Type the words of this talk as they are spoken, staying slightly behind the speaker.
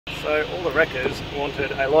So all the wreckers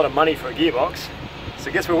wanted a lot of money for a gearbox.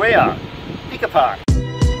 So guess where we are? Pick apart.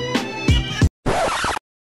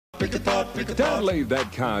 Don't leave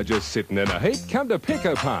that car just sitting in a heap. Come to Pick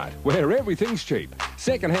Apart, where everything's cheap.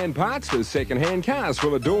 Second-hand parts for second-hand cars,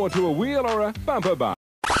 from a door to a wheel or a bumper bar.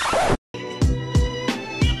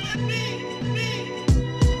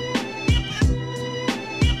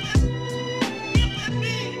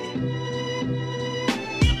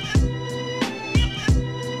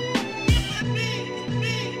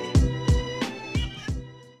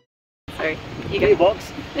 Sorry, you go.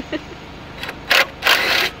 Gearbox.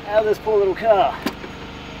 Out of this poor little car.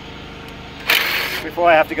 Before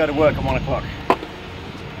I have to go to work at 1 o'clock.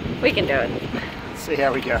 We can do it. Let's see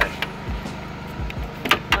how we go.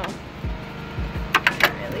 Oh, I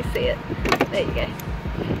can't really see it. There you go.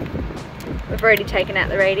 We've already taken out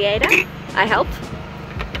the radiator. I helped.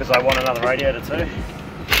 Because I want another radiator too.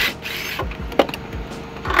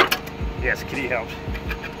 Yes, Kitty helped.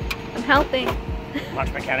 I'm helping. Much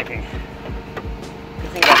mechanicking. The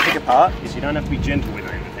thing about Pick Apart is you don't have to be gentle with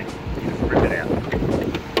anything. You just rip it out.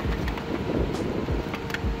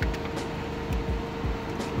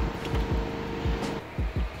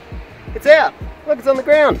 It's out! Look, it's on the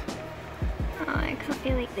ground! Oh, I can't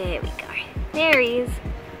feel like, there we go. There he is.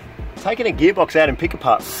 Taking a gearbox out in Pick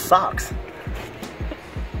Apart sucks.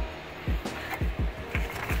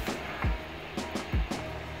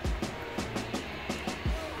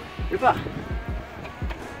 Ripper!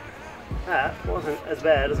 That wasn't as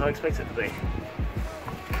bad as I expected it to be.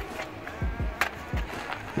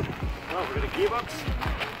 Well, we've got a gearbox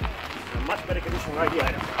and a much better condition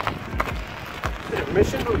radiator. Bit of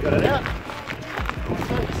emission, but we got it out.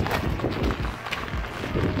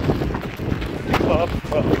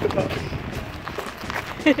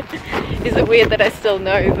 Is it weird that I still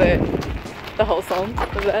know the whole song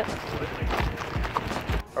of that?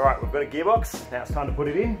 Alright, we've got a gearbox, now it's time to put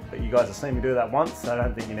it in, but you guys have seen me do that once, so I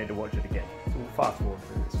don't think you need to watch it again. So we'll fast forward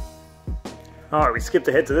through this. Alright, we skipped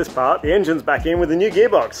ahead to this part. The engine's back in with the new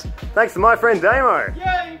gearbox. Thanks to my friend Damo.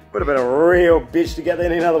 Yay! Would have been a real bitch to get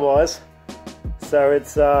that in otherwise. So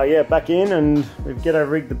it's, yeah, back in, and we've got to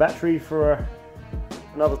rig the battery for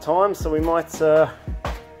another time, so we might start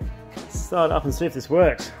up and see if this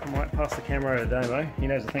works. I might pass the camera over to Damo. He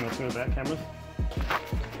knows a thing or two about cameras.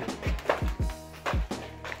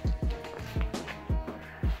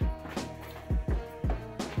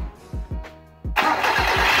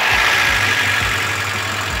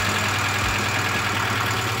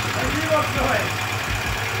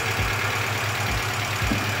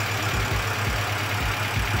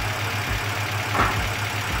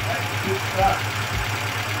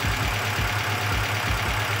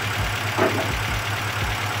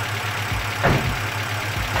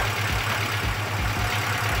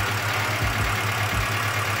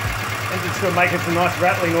 Engine's still making some nice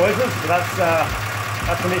rattling noises, but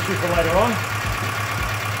that's an issue for later on.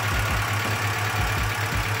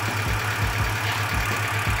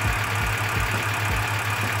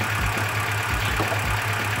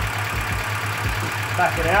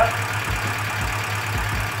 Back it out.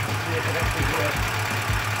 See if it actually works.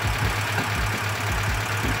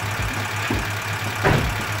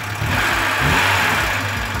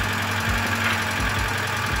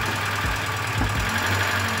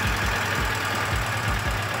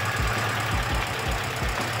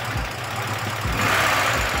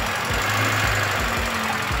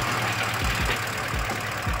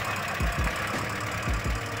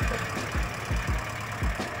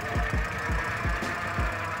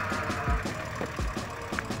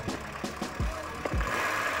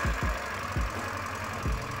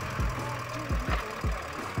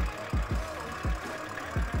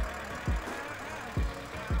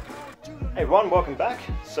 Hey everyone, welcome back.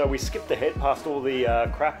 So we skipped ahead past all the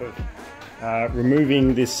crap of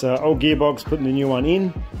removing this old gearbox, putting the new one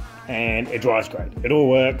in, and it drives great. It all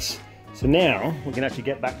works. So now we can actually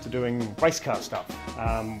get back to doing race car stuff.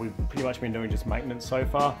 We've pretty much been doing just maintenance so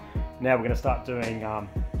far. Now we're going to start doing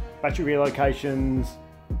battery relocations,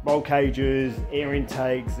 roll cages, air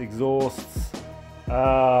intakes, exhausts,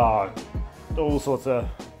 all sorts of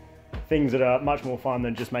things that are much more fun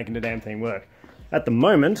than just making the damn thing work. At the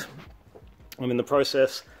moment, I'm in the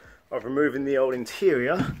process of removing the old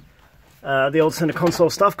interior, the old center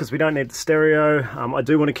console stuff, because we don't need the stereo. I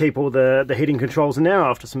do want to keep all the heating controls in there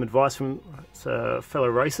after some advice from fellow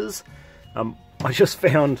racers. I just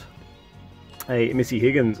found a Missy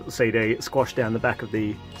Higgins CD squashed down the back of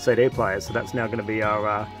the CD player, so that's now going to be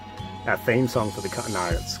our theme song for the car. No,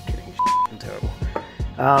 it's kidding, terrible.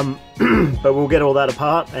 But we'll get all that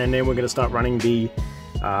apart, and then we're going to start running the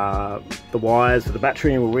wires for the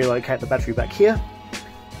battery, and we'll relocate the battery back here.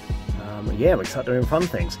 yeah, we start doing fun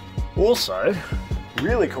things. Also,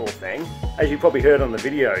 really cool thing, as you probably heard on the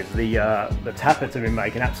videos, the tappets have been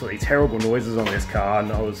making absolutely terrible noises on this car,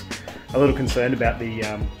 and I was a little concerned about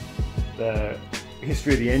the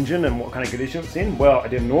history of the engine and what kind of condition it's in. Well, I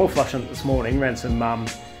did an oil flush on it this morning, ran some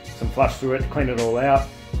flush through it, cleaned it all out,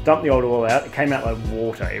 dumped the old oil out. It came out like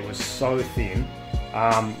water. It was so thin.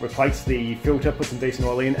 Replaced the filter, put some decent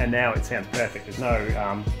oil in, and now it sounds perfect. There's no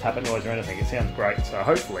tappet noise or anything. It sounds great. So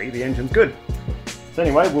hopefully the engine's good. So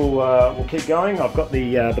anyway, we'll keep going. I've got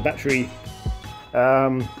the battery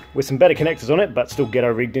with some better connectors on it, but still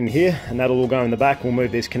ghetto rigged in here, and that'll all go in the back. We'll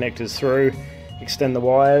move these connectors through, extend the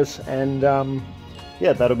wires, and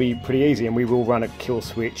yeah, that'll be pretty easy. And we will run a kill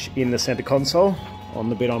switch in the center console on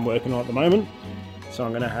the bit I'm working on at the moment. So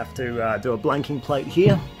I'm going to have to do a blanking plate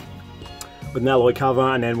here with an alloy cover,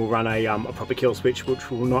 and then we'll run a proper kill switch, which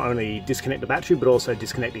will not only disconnect the battery but also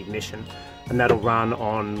disconnect the ignition, and that'll run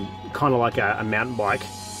on kind of like a mountain bike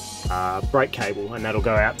brake cable, and that'll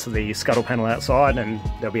go out to the scuttle panel outside, and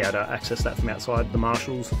they'll be able to access that from outside the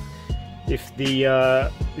marshals if the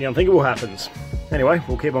unthinkable happens. Anyway,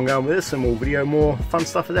 we'll keep on going with this, and we'll video more fun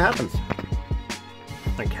stuff as it happens.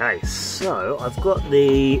 Okay, so I've got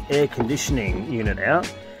the air conditioning unit out.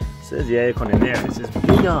 So there's the aircon in there. There's this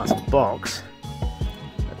big ass box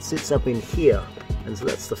that sits up in here, and so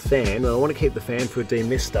that's the fan. Well, I want to keep the fan for a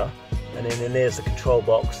demister, and then there's the control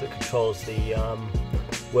box that controls the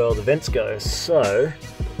where the vents go. So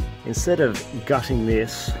instead of gutting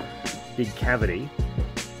this big cavity,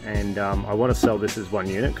 and I want to sell this as one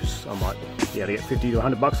unit because I might be able to get 50 to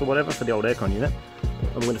 100 bucks or whatever for the old aircon unit,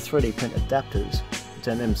 I'm going to 3D print adapters,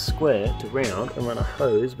 turn them square to round, and run a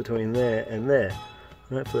hose between there and there.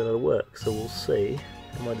 And hopefully that'll work, so we'll see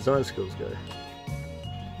how my design skills go.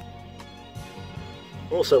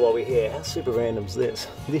 Also, while we're here, how super random is this?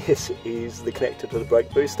 This is the connector to the brake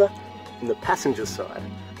booster in the passenger side.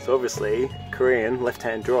 So obviously, Korean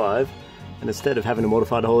left-hand drive, and instead of having to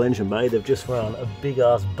modify the whole engine bay, they've just run a big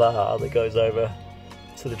ass bar that goes over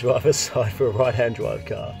to the driver's side for a right-hand drive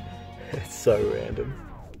car. It's so random.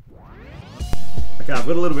 Okay, I've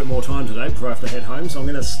got a little bit more time today before I have to head home, so I'm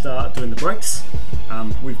going to start doing the brakes.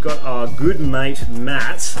 We've got our good mate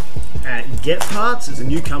Matt at Get Parts. It's a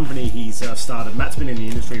new company he's started. Matt's been in the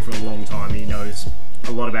industry for a long time. He knows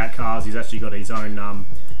a lot about cars. He's actually got his own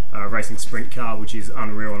racing sprint car, which is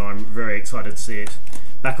unreal, and I'm very excited to see it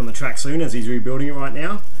back on the track soon as he's rebuilding it right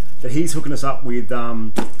now. But he's hooking us up with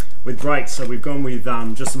brakes. So we've gone with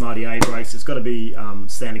just some RDA brakes. It's got to be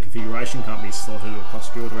standard configuration, can't be slotted or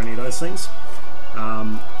cross drilled or any of those things.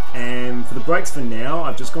 And for the brakes for now,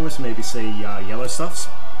 I've just gone with some EBC yellow stuffs.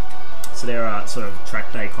 So they're sort of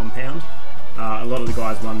track day compound. A lot of the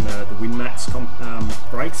guys run the WinMax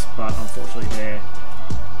brakes, but unfortunately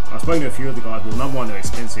I've spoken to a few of the guys. Well, number one, they're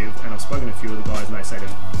expensive, and I've spoken to a few of the guys and they say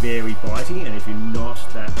they're very bitey, and if you're not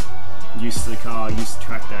that used to the car, used to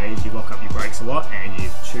track days, you lock up your brakes a lot and you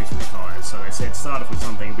chew through the tyres. So they said start off with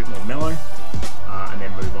something a bit more mellow, and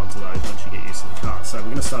then move on to those once you get used to the car. So we're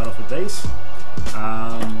going to start off with these.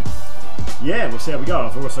 Yeah, we'll see how we go.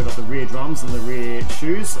 I've also got the rear drums and the rear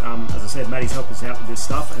shoes. As I said, Matty's helped us out with this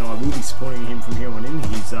stuff, and I will be supporting him from here on in.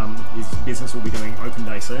 His business will be doing open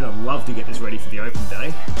day soon. I'd love to get this ready for the open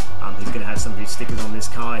day. He's going to have some of his stickers on this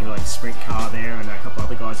car. He'll have a sprint car there, and a couple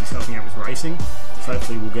other guys he's helping out with racing. So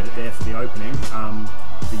hopefully we'll get it there for the opening.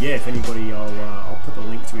 But yeah, if anybody, I'll put the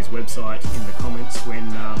link to his website in the comments when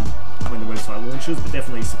the website launches. But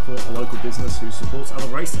definitely support a local business who supports other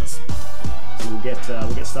racers. So we'll get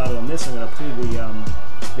started on this. I'm going to pull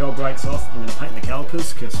the old brakes off. I'm going to paint the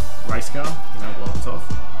calipers because race car, while it's off.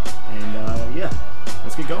 And yeah,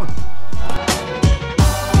 let's get going.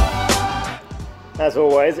 As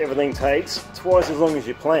always, everything takes twice as long as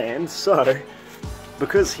you planned. So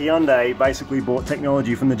because Hyundai basically bought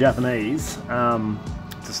technology from the Japanese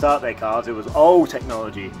to start their cars, it was old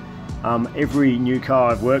technology. Every new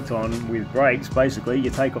car I've worked on with brakes, basically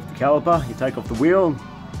you take off the caliper, you take off the wheel,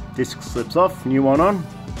 disc slips off, new one on.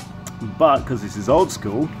 But because this is old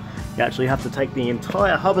school, you actually have to take the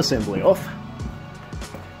entire hub assembly off,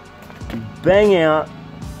 bang out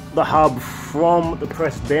the hub from the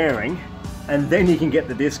pressed bearing, and then you can get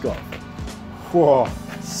the disc off. Whoa,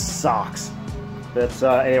 sucks. But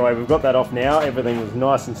anyway, we've got that off now. Everything was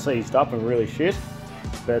nice and seized up and really shit.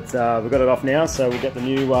 But we've got it off now, so we'll get the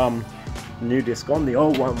new disc on. The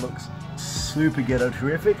old one looks super ghetto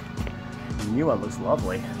terrific. The new one looks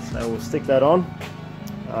lovely. So we'll stick that on.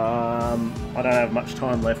 I don't have much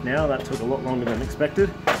time left now. That took a lot longer than expected.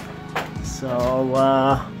 So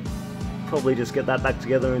I'll probably just get that back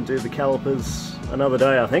together and do the calipers another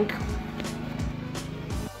day, I think.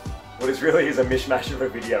 Well, this really is a mishmash of a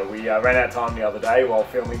video. We ran out of time the other day while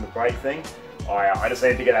filming the brake thing. I just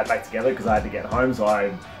needed to get that back together because I had to get home, so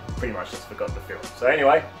I pretty much just forgot to film. So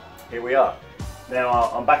anyway, here we are. Now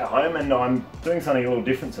I'm back at home and I'm doing something a little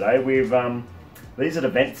different today. These are the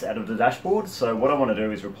vents out of the dashboard, so what I want to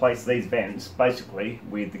do is replace these vents basically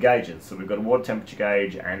with the gauges. So we've got a water temperature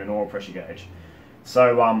gauge and an oil pressure gauge.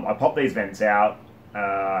 So I popped these vents out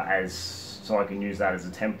so I can use that as a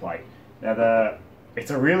template. Now it's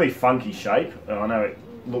a really funky shape. I know it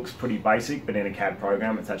looks pretty basic, but in a CAD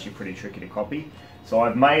program it's actually pretty tricky to copy. So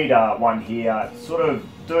I've made one here, sort of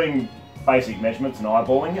doing basic measurements and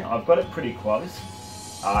eyeballing it. I've got it pretty close.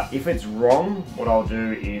 If it's wrong, what I'll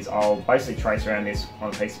do is I'll basically trace around this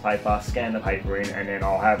on a piece of paper, scan the paper in, and then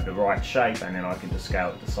I'll have the right shape, and then I can just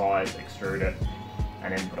scale it to size, extrude it,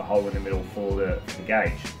 and then put a hole in the middle for the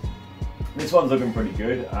gauge. This one's looking pretty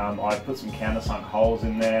good. I've put some countersunk holes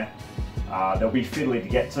in there. They'll be fiddly to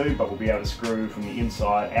get to, but we'll be able to screw from the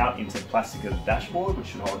inside out into the plastic of the dashboard, which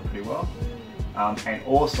should hold it pretty well. And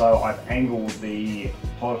also I've angled the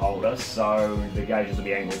pod holder so the gauges will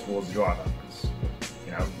be angled towards the driver,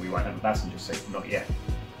 because we won't have a passenger seat, not yet.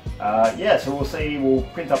 Yeah, so we'll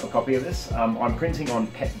print up a copy of this. I'm printing on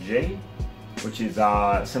PET-G, which is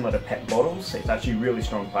similar to PET bottles. It's actually really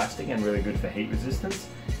strong plastic and really good for heat resistance.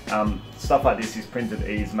 Stuff like this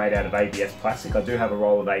is made out of ABS plastic. I do have a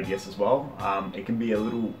roll of ABS as well. It can be a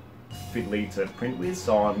little fiddly to print with,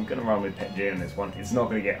 so I'm going to run with PET-G on this one. It's not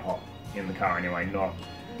going to get hot in the car anyway,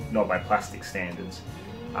 not by plastic standards.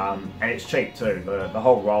 And it's cheap too. The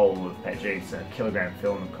whole roll of PET-G, it's a kilogram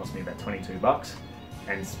film, it cost me about 22 bucks.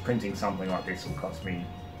 And printing something like this will cost me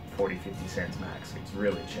 40-50 cents max. It's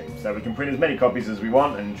really cheap. So we can print as many copies as we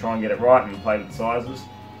want and try and get it right and play with the sizes.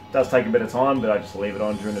 It does take a bit of time, but I just leave it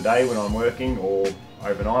on during the day when I'm working or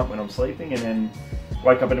overnight when I'm sleeping, and then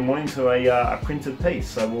wake up in the morning to a printed piece.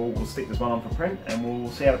 So we'll stick this one on for print and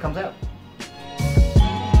we'll see how it comes out.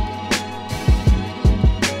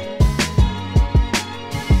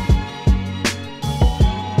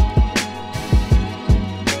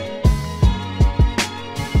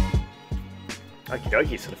 Okie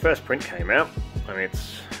dokie, so the first print came out, and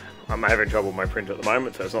I'm having trouble with my printer at the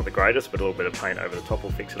moment, so it's not the greatest, but a little bit of paint over the top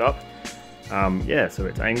will fix it up. Yeah, so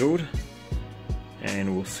it's angled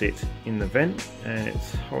and will sit in the vent, and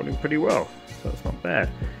it's holding pretty well, so it's not bad.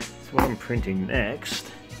 So what I'm printing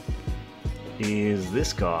next is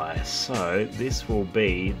this guy. So this will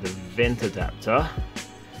be the vent adapter.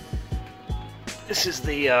 This is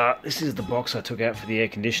the box I took out for the air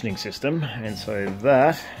conditioning system, and so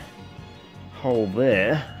that hole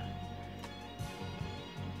there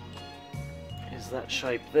is that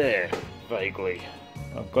shape there, vaguely.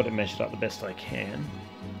 I've got it measured up the best I can,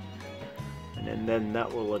 and then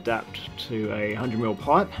that will adapt to a 100mm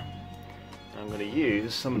pipe. I'm going to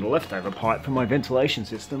use some of the leftover pipe from my ventilation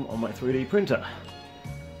system on my 3D printer,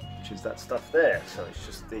 which is that stuff there. So it's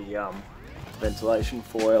just the ventilation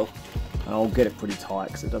foil, and I'll get it pretty tight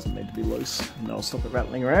because it doesn't need to be loose, and I'll stop it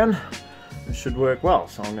rattling around. It should work well,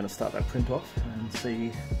 so I'm going to start that print off and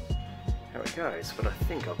see how it goes. But I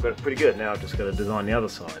think I've got it pretty good. Now I've just got to design the other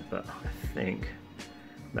side, but I think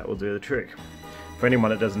that will do the trick. For anyone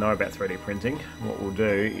that doesn't know about 3D printing, what we'll do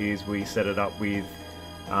is we set it up with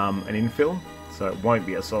an infill, so it won't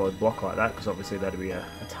be a solid block like that, because obviously that'd be a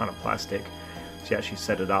ton of plastic. So you actually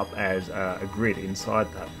set it up as a grid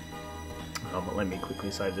inside that. But let me quickly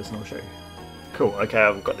save this and I'll show you. Cool, okay,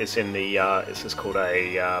 I've got this in the, this is called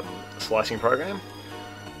a slicing program,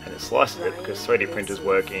 and it slices it because 3D printers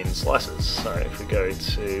work in slices. So if we go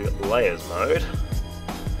to layers mode,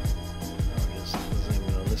 I'll just zoom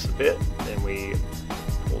in on this a bit, then we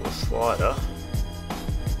pull the slider,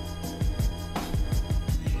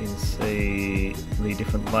 you can see the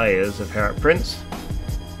different layers of how it prints,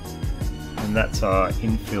 and that's our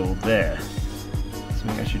infill there. So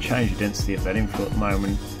we actually change the density of that infill at the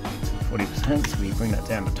moment 40%, so we bring that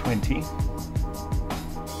down to 20,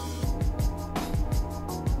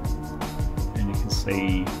 and you can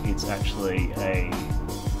see it's actually a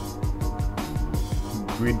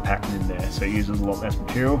grid pattern in there, so it uses a lot less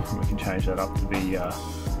material. We can change that up to be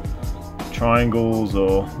triangles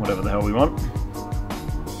or whatever the hell we want,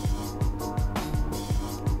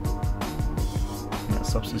 and that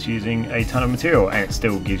stops us using a ton of material, and it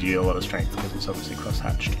still gives you a lot of strength because it's obviously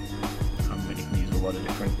cross-hatched, and you can use a lot of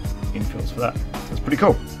different infills for that. So it's pretty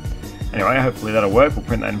cool. Anyway, hopefully that'll work. We'll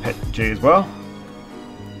print that in PET-G as well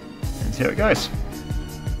and see how it goes.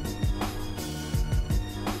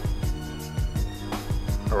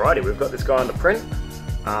 Alrighty, we've got this guy on the print.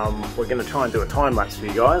 We're going to try and do a time lapse for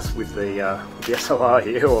you guys with the SLR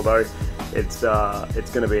here, although it's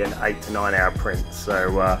going to be an 8 to 9 hour print.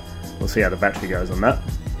 So we'll see how the battery goes on that.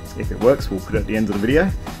 If it works, we'll put it at the end of the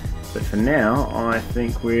video. But for now, I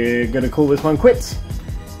think we're going to call this one quits.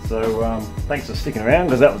 So thanks for sticking around,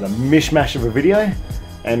 because that was a mishmash of a video.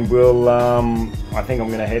 And we'll, I think I'm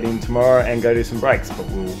going to head in tomorrow and go do some brakes, but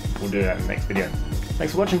we'll do that in the next video.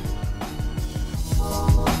 Thanks for watching.